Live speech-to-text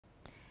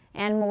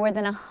And more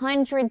than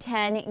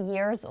 110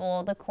 years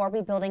old, the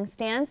Corby building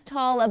stands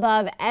tall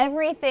above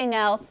everything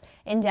else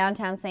in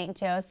downtown St.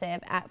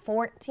 Joseph at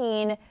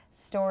 14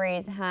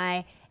 stories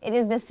high. It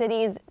is the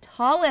city's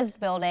tallest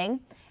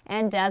building,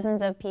 and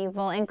dozens of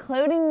people,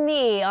 including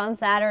me on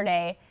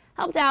Saturday,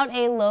 helped out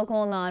a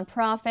local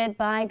nonprofit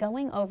by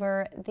going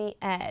over the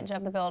edge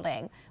of the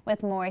building.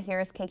 With more,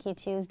 here's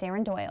KQ2's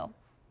Darren Doyle.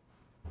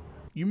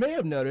 You may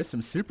have noticed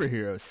some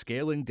superheroes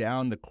scaling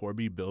down the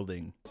Corby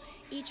building.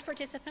 Each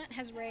participant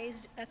has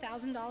raised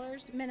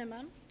 $1,000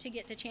 minimum to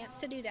get the chance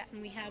to do that,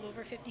 and we have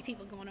over 50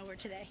 people going over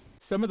today.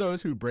 Some of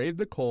those who braved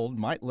the cold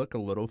might look a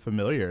little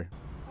familiar.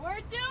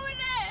 We're doing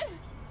it!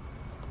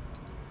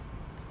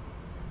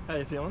 How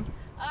you feeling?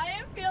 I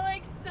am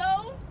feeling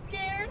so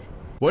scared.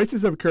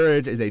 Voices of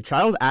Courage is a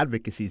child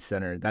advocacy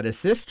center that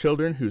assists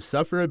children who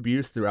suffer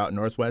abuse throughout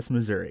Northwest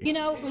Missouri. You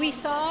know, we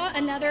saw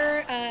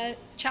another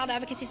child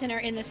advocacy center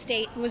in the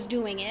state was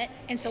doing it,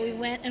 and so we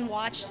went and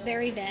watched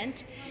their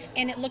event,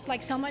 and it looked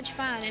like so much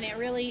fun, and it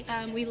really,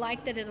 we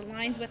like that it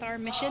aligns with our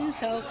mission.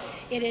 So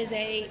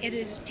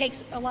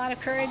takes a lot of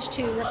courage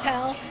to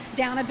rappel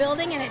down a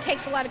building, and it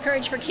takes a lot of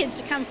courage for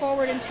kids to come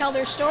forward and tell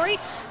their story.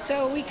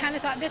 So we kind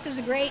of thought this is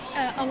a great,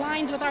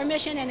 aligns with our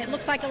mission, and it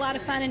looks like a lot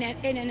of fun and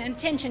an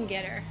attention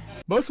getter.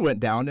 Most went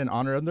down in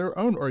honor of their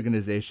own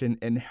organization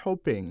and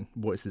helping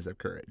Voices of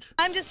Courage.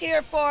 I'm just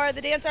here for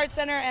the Dance Arts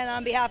Center and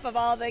on behalf of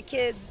all the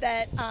kids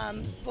that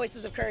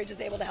Voices of Courage is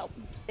able to help.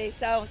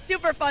 So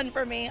super fun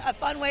for me, a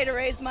fun way to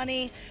raise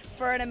money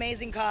for an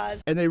amazing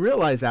cause. And they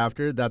realized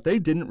after that they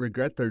didn't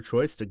regret their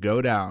choice to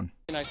go down.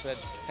 And I said,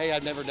 hey,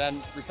 I've never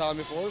done rappelling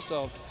before,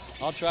 so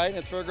I'll try it, and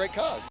it's for a great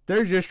cause.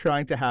 They're just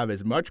trying to have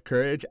as much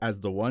courage as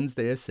the ones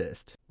they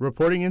assist.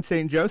 Reporting in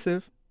St.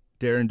 Joseph,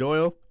 Darren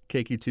Doyle,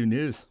 KQ2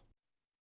 News.